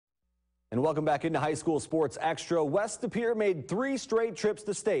And welcome back into high school sports extra. West Pere made 3 straight trips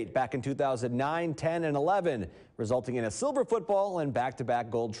to state back in 2009, 10, and 11, resulting in a silver football and back-to-back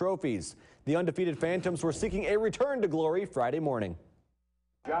gold trophies. The undefeated Phantoms were seeking a return to glory Friday morning.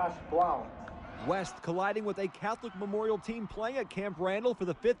 Josh Blount. West colliding with a Catholic Memorial team playing at Camp Randall for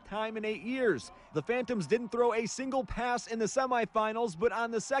the 5th time in 8 years. The Phantoms didn't throw a single pass in the semifinals, but on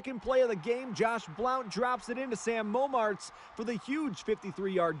the second play of the game, Josh Blount drops it into Sam Momartz for the huge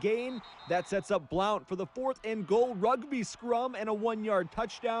 53-yard gain. That sets up Blount for the 4th and goal rugby scrum and a 1-yard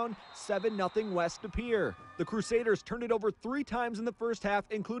touchdown, 7-0 West Pere. The Crusaders turned it over 3 times in the first half,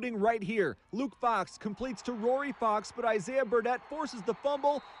 including right here. Luke Fox completes to Rory Fox, but Isaiah Burdett forces the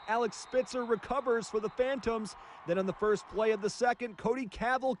fumble. Alex Spitzer recovers for the Phantoms. Then on the first play of the second, Cody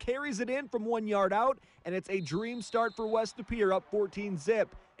Cavill carries it in from 1 yard out, and it's a dream start for West Pere, up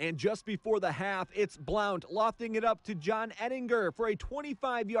 14-zip. And just before the half, it's Blount lofting it up to John Ettinger for a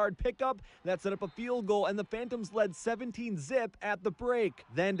 25-yard pickup that set up a field goal, and the Phantoms led 17-zip at the break.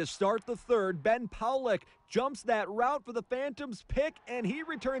 Then to start the third, Ben Paulik jumps that route for the Phantoms pick, and he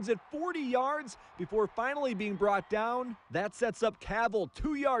returns it 40 yards before finally being brought down. That sets up Cavill,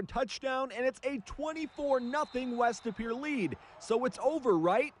 2-yard touchdown, and it's a 24-0 West Pere lead. So it's over,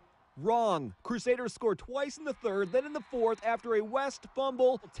 right? Wrong. Crusaders score twice in the third, then in the fourth after a West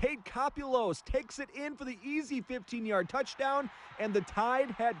fumble. Tate Copulos takes it in for the easy 15-yard touchdown, and the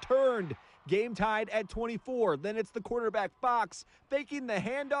tide had turned. Game tied at 24. Then it's the quarterback Fox faking the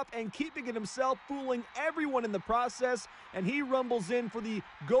handoff and keeping it himself, fooling everyone in the process, and he rumbles in for the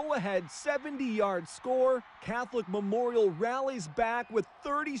go-ahead 70-yard score. Catholic Memorial rallies back with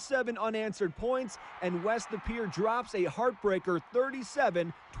 37 unanswered points, and West Pere drops a heartbreaker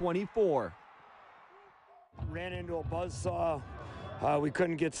 37-24. Ran into a buzzsaw. We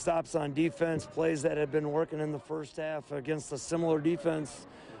couldn't get stops on defense. Plays that had been working in the first half against a similar defense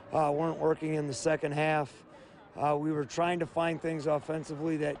weren't working in the second half. We were trying to find things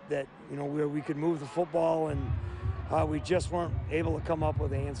offensively that where we could move the football, and we just weren't able to come up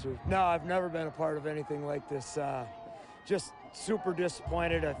with answers. No, I've never been a part of anything like this. Just super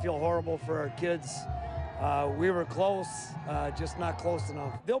disappointed. I feel horrible for our kids. We were close, just not close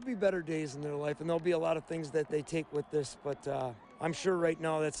enough. There'll be better days in their life, and there'll be a lot of things that they take with this, but I'm sure right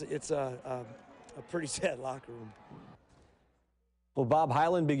now it's a pretty sad locker room. Well, Bob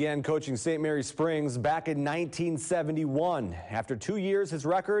Hyland began coaching St. Mary Springs back in 1971. After 2 years, his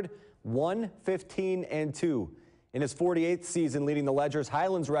record, 1-15-2. In his 48th season leading the Ledgers,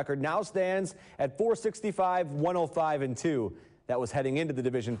 Hyland's record now stands at 465-105-2. That was heading into the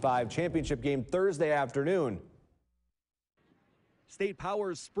Division V championship game Thursday afternoon. State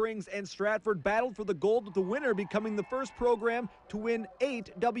Powers, Springs, and Stratford battled for the gold, with the winner becoming the first program to win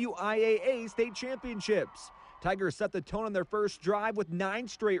 8 WIAA state championships. Tigers set the tone on their first drive with 9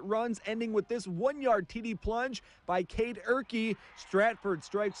 straight runs, ending with this 1-yard TD plunge by Cade Erkey. Stratford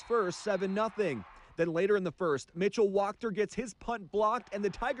strikes first, 7-0. Then later in the first, Mitchell Wachter gets his punt blocked, and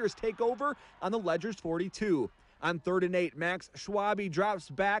the Tigers take over on the Ledgers 42. On 3rd and 8, Max Schwabe drops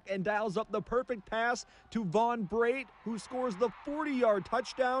back and dials up the perfect pass to Vaughn Brait, who scores the 40-yard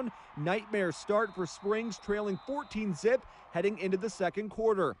touchdown. Nightmare start for Springs, trailing 14-zip heading into the second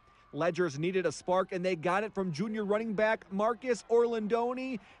quarter. Ledgers needed a spark, and they got it from junior running back Marcus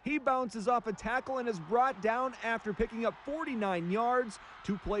Orlandoni. He bounces off a tackle and is brought down after picking up 49 yards.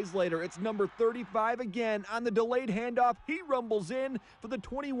 2 plays later, it's number 35 again. On the delayed handoff, he rumbles in for the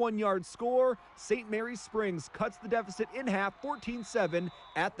 21-yard score. St. Mary Springs cuts the deficit in half, 14-7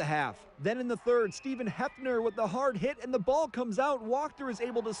 at the half. Then in the third, Stephen Hefner with the hard hit, and the ball comes out. Wachter is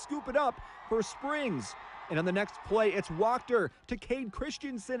able to scoop it up for Springs. And on the next play, it's Wachter to Cade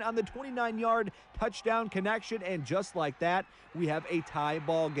Christensen on the 29-yard touchdown connection. And just like that, we have a tie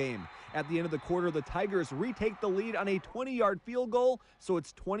ball game. At the end of the quarter, the Tigers retake the lead on a 20-yard field goal, so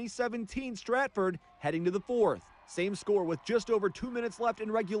it's 20-17 Stratford heading to the fourth. Same score with just over 2 minutes left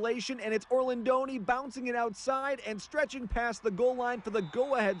in regulation, and it's Orlandoni bouncing it outside and stretching past the goal line for the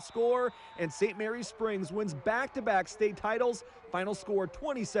go-ahead score, and St. Mary Springs wins back-to-back state titles. Final score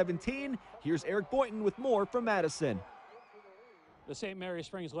 2017. Here's Eric Boynton with more from Madison. The St. Mary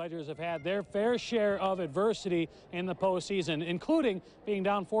Springs Ledgers have had their fair share of adversity in the postseason, including being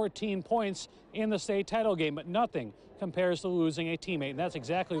down 14 points in the state title game, but nothing compares to losing a teammate. And that's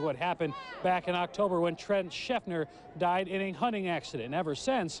exactly what happened back in October when Trent Scheffner died in a hunting accident. And ever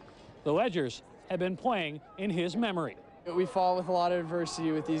since, the Ledgers have been playing in his memory. We fought with a lot of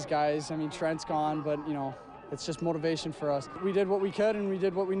adversity with these guys. I mean, Trent's gone, but, it's just motivation for us. We did what we could, and we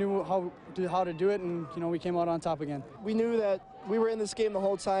did what we knew how to do it, and, we came out on top again. We knew that we were in this game the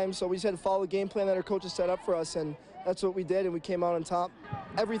whole time, so we just had to follow the game plan that our coaches set up for us, and that's what we did, and we came out on top.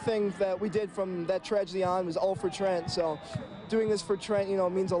 everything that we did from that tragedy on was all for Trent. So doing this for Trent,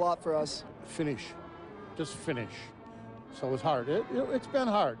 means a lot for us. Finish, just finish. So it was hard. It's been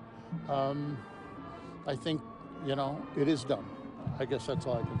hard. I think, it is done. I guess that's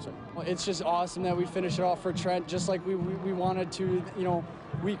all I can say. Well, it's just awesome that we finish it off for Trent, just like we wanted to,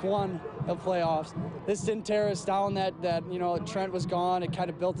 week one of playoffs. This didn't tear us down that Trent was gone. It kind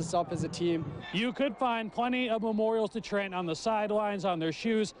of built us up as a team. You could find plenty of memorials to Trent on the sidelines, on their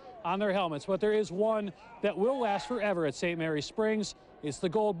shoes, on their helmets, but there is one that will last forever at St. Mary Springs. It's the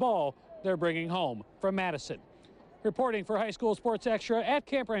gold ball they're bringing home from Madison. Reporting for High School Sports Extra at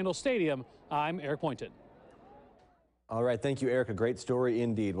Camp Randall Stadium, I'm Eric Poynton. All right, thank you, Eric. A great story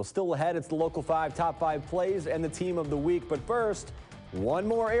indeed. Well, still ahead, it's the Local 5 Top 5 plays and the team of the week. But first, one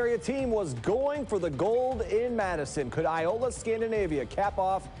more area team was going for the gold in Madison. Could Iola Scandinavia cap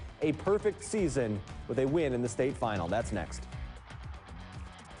off a perfect season with a win in the state final? That's next.